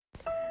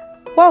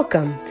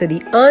Welcome to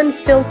the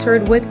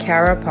Unfiltered with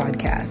Kara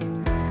podcast.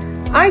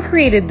 I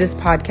created this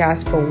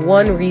podcast for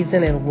one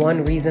reason and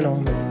one reason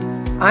only.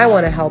 I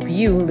want to help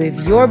you live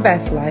your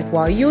best life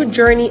while you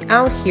journey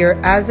out here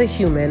as a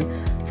human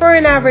for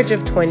an average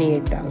of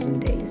 28,000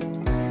 days.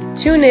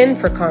 Tune in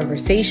for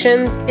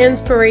conversations,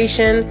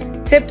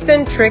 inspiration, tips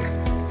and tricks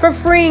for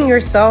freeing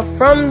yourself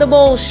from the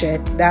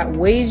bullshit that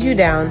weighs you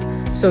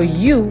down so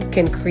you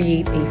can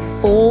create a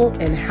full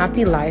and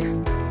happy life,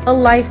 a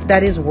life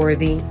that is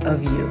worthy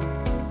of you.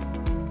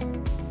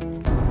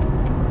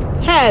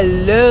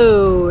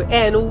 Hello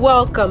and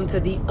welcome to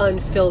the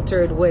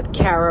Unfiltered with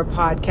Kara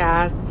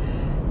podcast.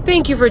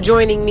 Thank you for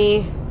joining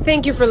me.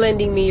 Thank you for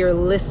lending me your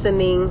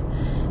listening.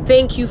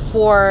 Thank you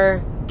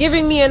for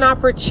giving me an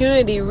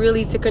opportunity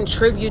really to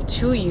contribute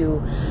to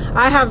you.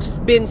 I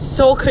have been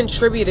so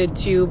contributed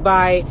to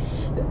by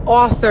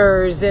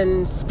authors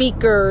and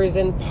speakers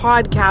and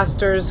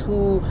podcasters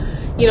who,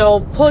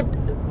 put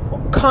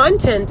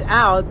content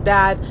out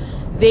that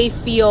they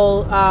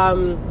feel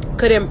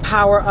could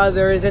empower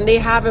others, and they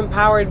have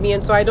empowered me.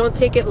 And so I don't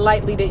take it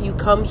lightly that you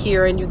come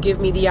here and you give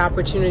me the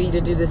opportunity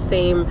to do the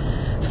same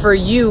for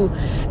you.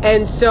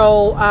 And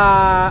so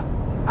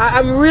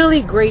I'm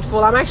really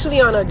grateful. I'm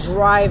actually on a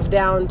drive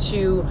down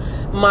to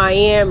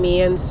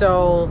Miami, and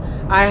so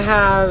I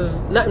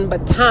have nothing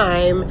but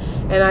time.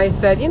 And I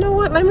said, you know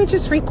what, let me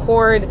just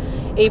record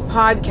a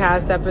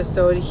podcast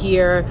episode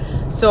here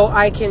so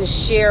I can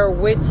share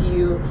with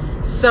you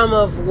some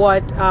of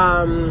what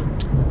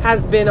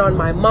has been on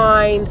my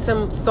mind,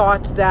 some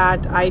thoughts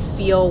that I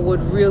feel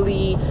would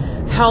really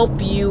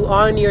help you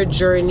on your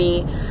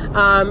journey.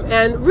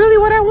 And really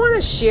what I want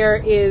to share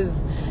is,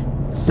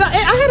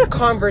 I had a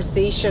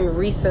conversation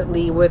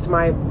recently with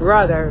my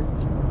brother,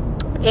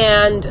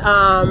 and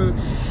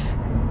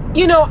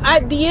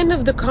at the end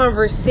of the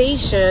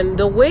conversation,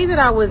 the way that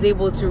I was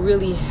able to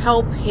really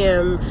help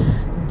him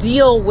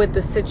deal with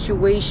the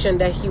situation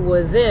that he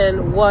was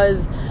in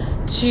was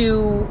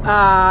to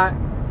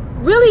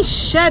really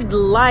shed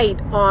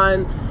light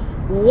on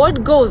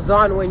what goes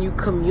on when you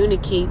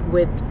communicate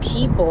with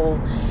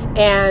people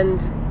and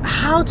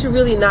how to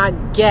really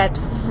not get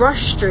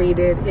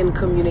frustrated in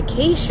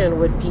communication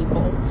with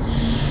people.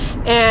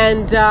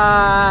 And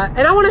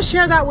I want to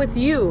share that with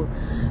you.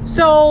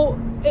 So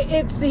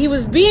he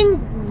was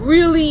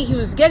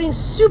getting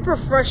super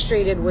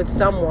frustrated with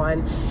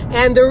someone.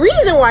 And the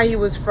reason why he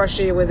was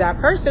frustrated with that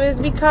person is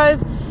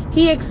because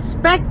he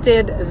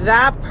expected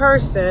that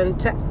person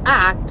to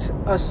act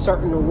a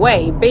certain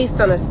way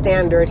based on a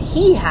standard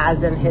he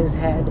has in his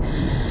head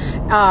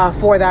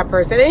for that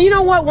person. And you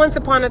know what? Once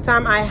upon a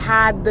time, I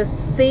had the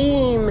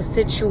same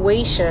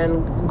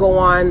situation go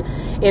on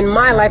in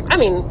my life. I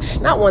mean,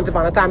 not once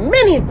upon a time.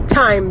 Many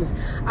times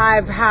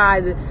I've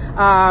had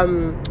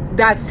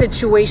that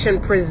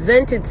situation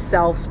present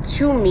itself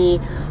to me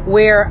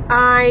where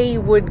I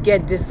would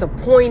get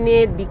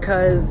disappointed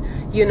because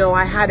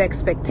I had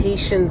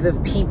expectations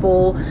of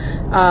people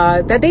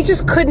that they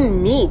just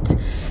couldn't meet.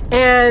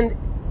 And,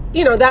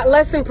 that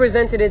lesson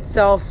presented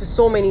itself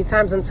so many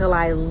times until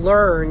I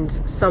learned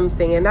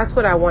something. And that's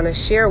what I want to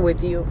share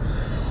with you.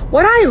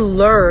 What I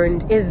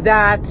learned is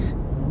that,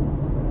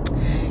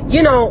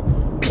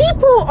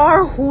 people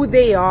are who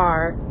they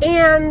are.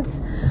 And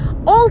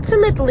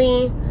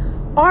ultimately,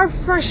 our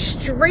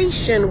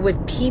frustration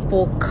with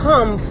people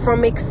come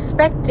from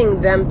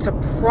expecting them to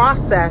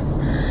process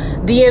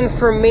the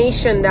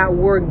information that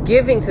we're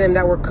giving to them,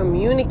 that we're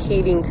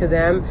communicating to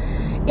them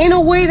in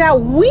a way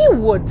that we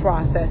would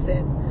process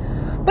it.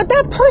 But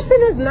that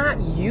person is not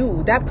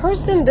you. That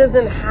person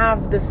doesn't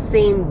have the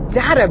same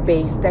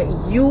database that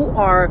you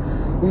are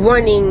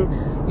running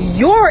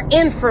your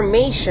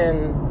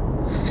information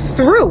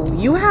through.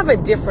 You have a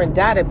different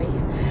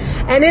database.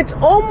 And it's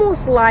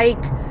almost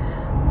like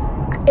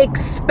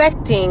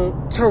expecting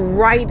to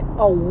write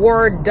a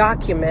Word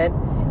document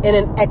in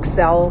an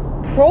Excel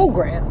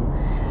program.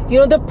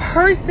 The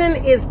person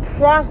is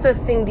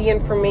processing the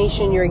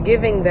information you're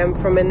giving them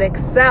from an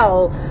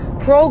Excel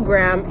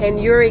program, and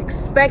you're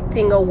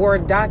expecting a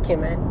Word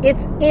document.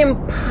 It's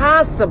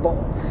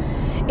impossible.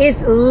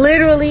 It's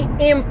literally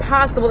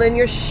impossible. And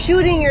you're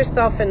shooting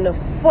yourself in the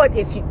foot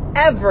if you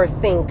ever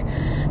think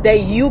that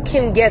you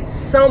can get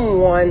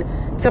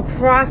someone to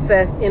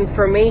process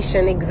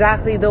information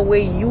exactly the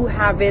way you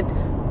have it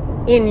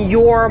in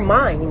your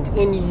mind,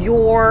 in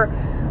your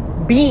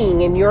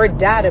being, in your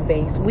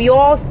database. We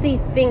all see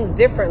things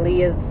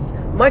differently. As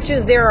much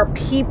as there are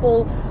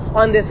people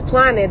on this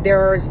planet, there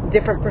are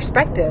different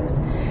perspectives.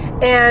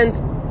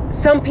 And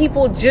some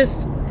people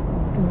just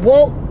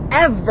won't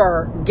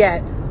ever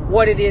get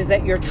what it is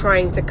that you're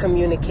trying to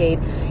communicate.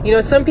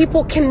 Some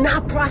people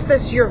cannot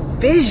process your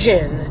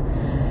vision.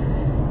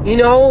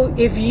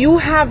 If you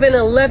have an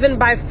 11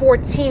 by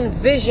 14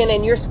 vision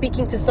and you're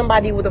speaking to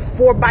somebody with a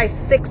 4 by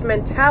 6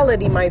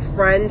 mentality, my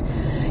friend,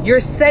 you're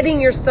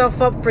setting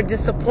yourself up for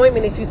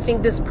disappointment if you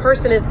think this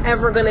person is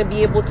ever going to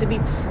be able to be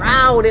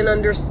proud and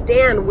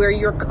understand where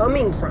you're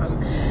coming from.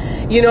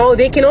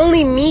 They can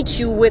only meet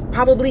you with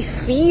probably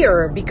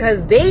fear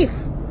because they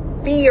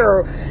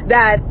fear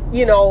that,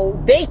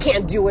 they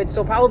can't do it,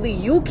 so probably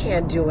you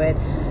can't do it.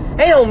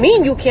 It don't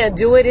mean you can't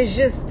do it. It's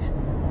just,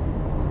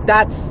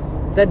 that's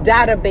the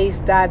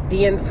database that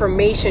the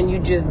information you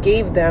just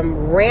gave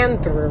them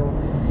ran through.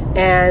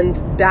 And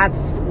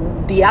that's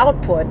the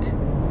output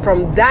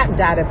from that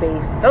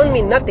database. That don't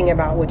mean nothing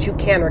about what you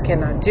can or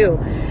cannot do.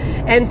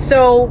 And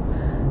so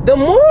the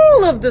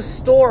moral of the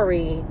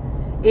story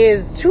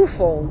is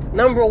twofold.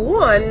 Number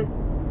one,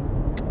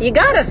 you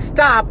gotta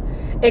stop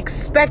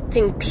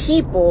expecting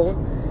people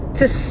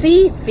to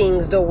see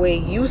things the way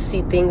you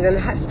see things,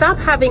 and stop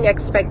having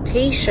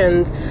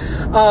expectations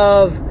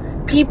of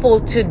people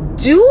to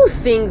do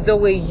things the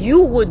way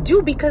you would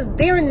do, because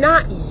they're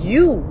not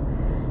you.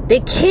 They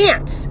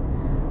can't.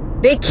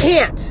 They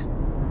can't.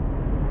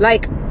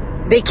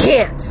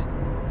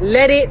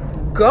 Let it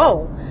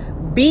go.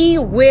 Be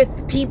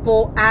with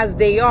people as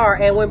they are.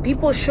 And when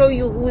people show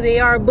you who they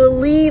are,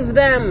 believe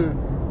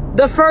them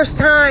the first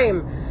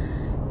time.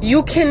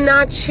 You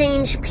cannot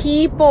change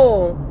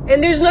people.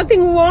 And there's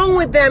nothing wrong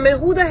with them. And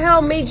who the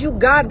hell made you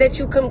God that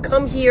you can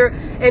come here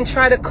and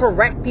try to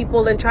correct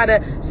people and try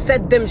to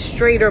set them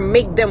straight or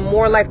make them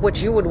more like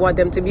what you would want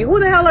them to be? Who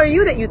the hell are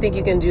you that you think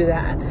you can do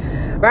that?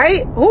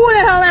 Right? Who the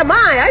hell am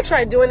I? I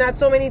tried doing that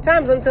so many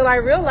times until I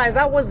realized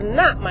that was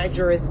not my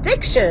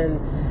jurisdiction.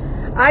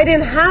 I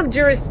didn't have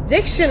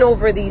jurisdiction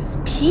over these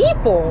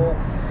people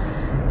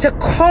to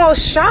call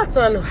shots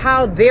on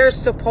how they're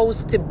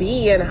supposed to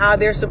be and how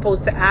they're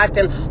supposed to act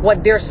and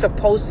what they're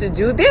supposed to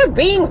do. They're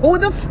being who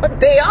the fuck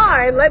they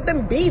are, and let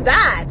them be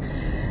that.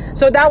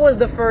 So that was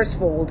the first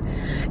fold.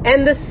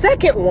 And the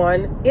second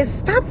one is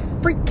stop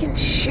freaking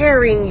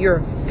sharing your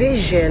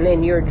vision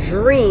and your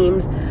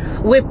dreams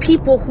with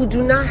people who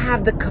do not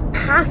have the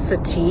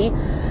capacity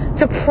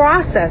to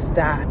process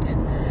that.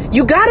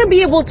 You got to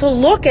be able to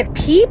look at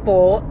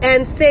people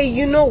and say,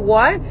 you know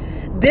what?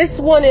 This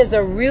one is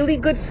a really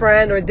good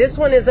friend, or this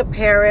one is a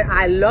parent.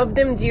 I love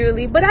them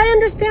dearly, but I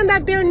understand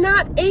that they're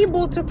not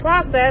able to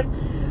process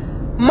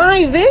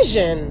my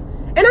vision,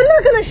 and I'm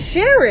not going to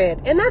share it.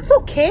 And that's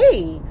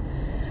okay.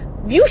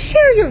 You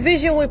share your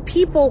vision with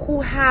people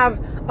who have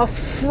a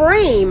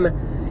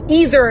frame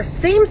either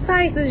same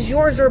size as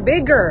yours or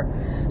bigger.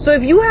 So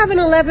if you have an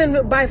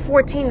 11 by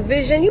 14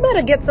 vision, you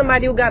better get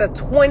somebody who got a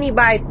 20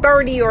 by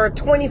 30 or a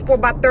 24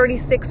 by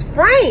 36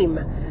 frame.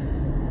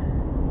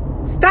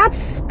 Stop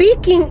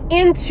speaking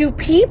into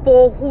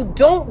people who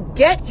don't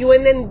get you,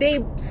 and then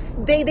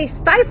they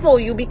stifle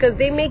you because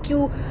they make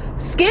you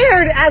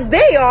scared as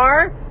they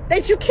are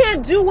that you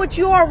can't do what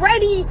you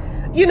already,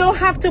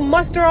 have to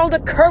muster all the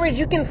courage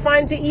you can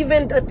find to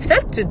even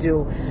attempt to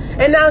do.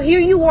 And now here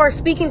you are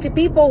speaking to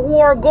people who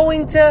are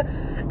going to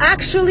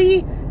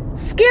actually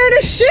scare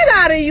the shit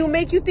out of you,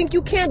 make you think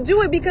you can't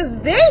do it because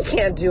they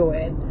can't do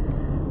it.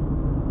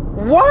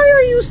 Why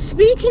are you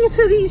speaking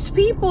to these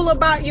people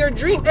about your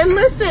dream? And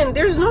listen,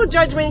 there's no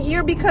judgment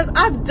here, because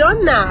I've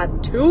done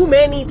that too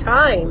many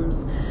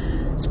times.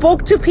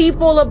 Spoke to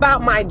people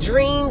about my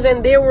dreams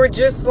and they were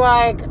just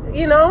like,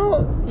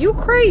 you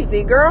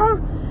crazy, girl.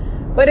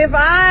 But if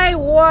I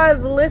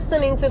was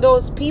listening to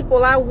those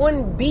people, I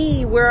wouldn't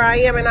be where I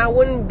am, and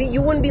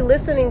you wouldn't be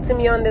listening to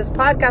me on this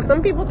podcast.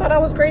 Some people thought I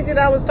was crazy that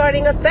I was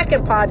starting a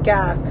second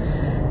podcast.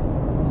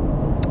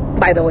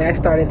 By the way, I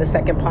started the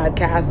second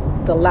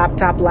podcast, the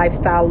Laptop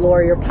Lifestyle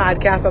Lawyer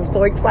podcast. I'm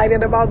so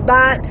excited about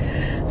that.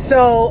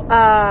 So,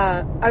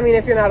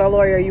 if you're not a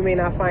lawyer, you may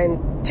not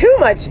find too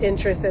much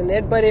interest in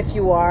it. But if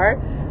you are,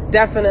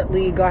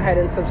 definitely go ahead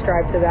and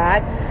subscribe to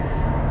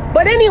that.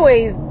 But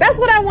anyways, that's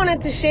what I wanted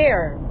to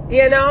share.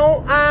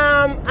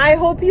 I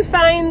hope you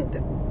find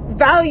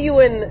value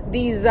in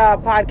these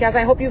podcasts.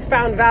 I hope you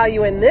found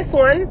value in this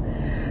one,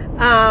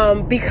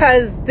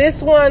 because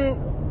this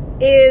one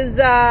is,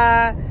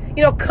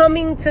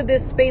 coming to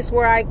this space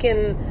where I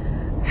can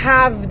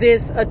have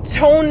this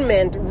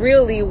atonement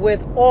really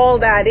with all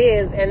that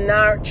is, and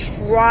not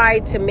try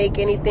to make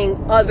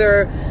anything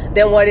other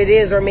than what it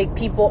is, or make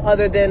people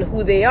other than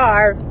who they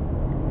are.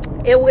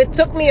 It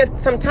took me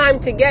some time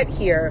to get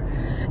here.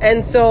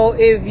 And so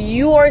if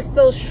you are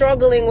still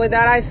struggling with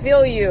that, I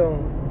feel you,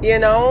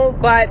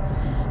 but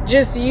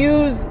just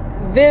use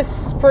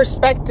this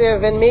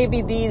perspective and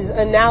maybe these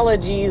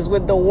analogies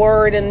with the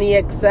Word and the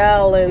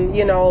Excel and,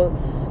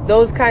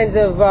 those kinds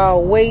of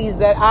ways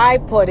that I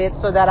put it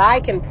so that I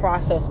can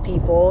process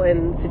people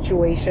and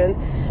situations.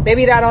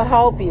 Maybe that'll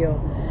help you.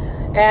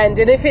 And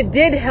if it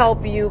did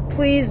help you,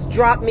 please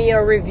drop me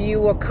a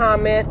review, a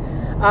comment,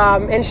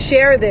 and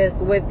share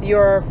this with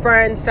your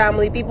friends,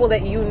 family, people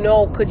that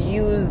could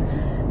use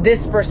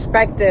this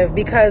perspective.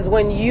 Because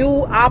when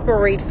you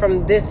operate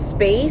from this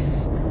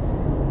space,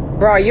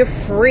 bro, you're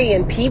free,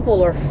 and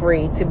people are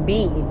free to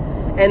be.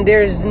 And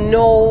there's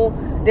no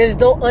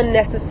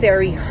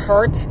unnecessary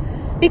hurt.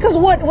 Because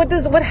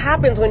what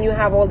happens when you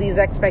have all these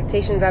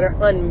expectations that are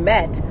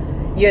unmet?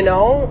 You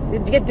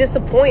get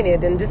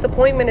disappointed, and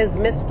disappointment is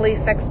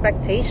misplaced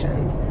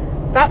expectations.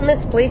 Stop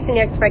misplacing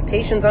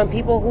expectations on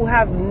people who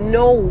have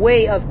no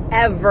way of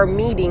ever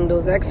meeting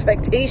those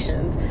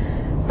expectations.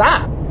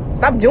 Stop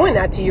doing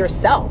that to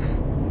yourself.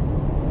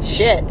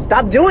 Shit,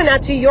 stop doing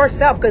that to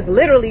yourself, because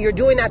literally you're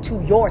doing that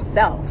to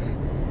yourself.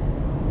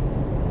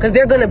 Because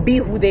they're going to be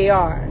who they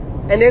are.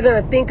 And they're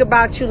going to think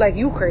about you like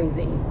you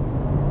crazy.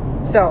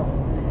 So,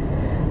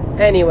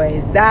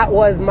 anyways, that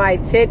was my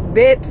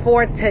tidbit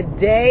for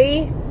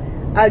today.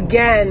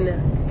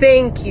 Again,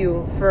 thank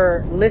you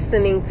for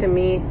listening to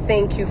me.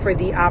 Thank you for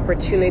the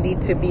opportunity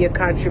to be a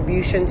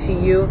contribution to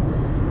you.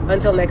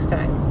 Until next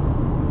time.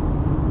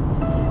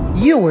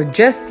 You were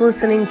just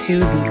listening to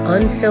the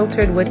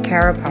Unfiltered with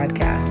Kara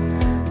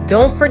podcast.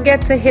 Don't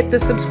forget to hit the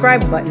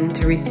subscribe button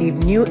to receive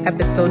new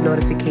episode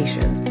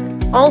notifications.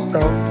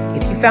 Also,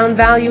 if you found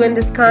value in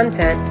this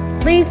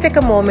content, please take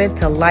a moment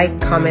to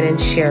like, comment,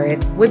 and share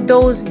it with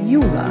those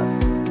you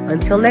love.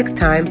 Until next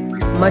time,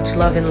 much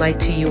love and light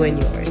to you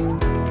and yours.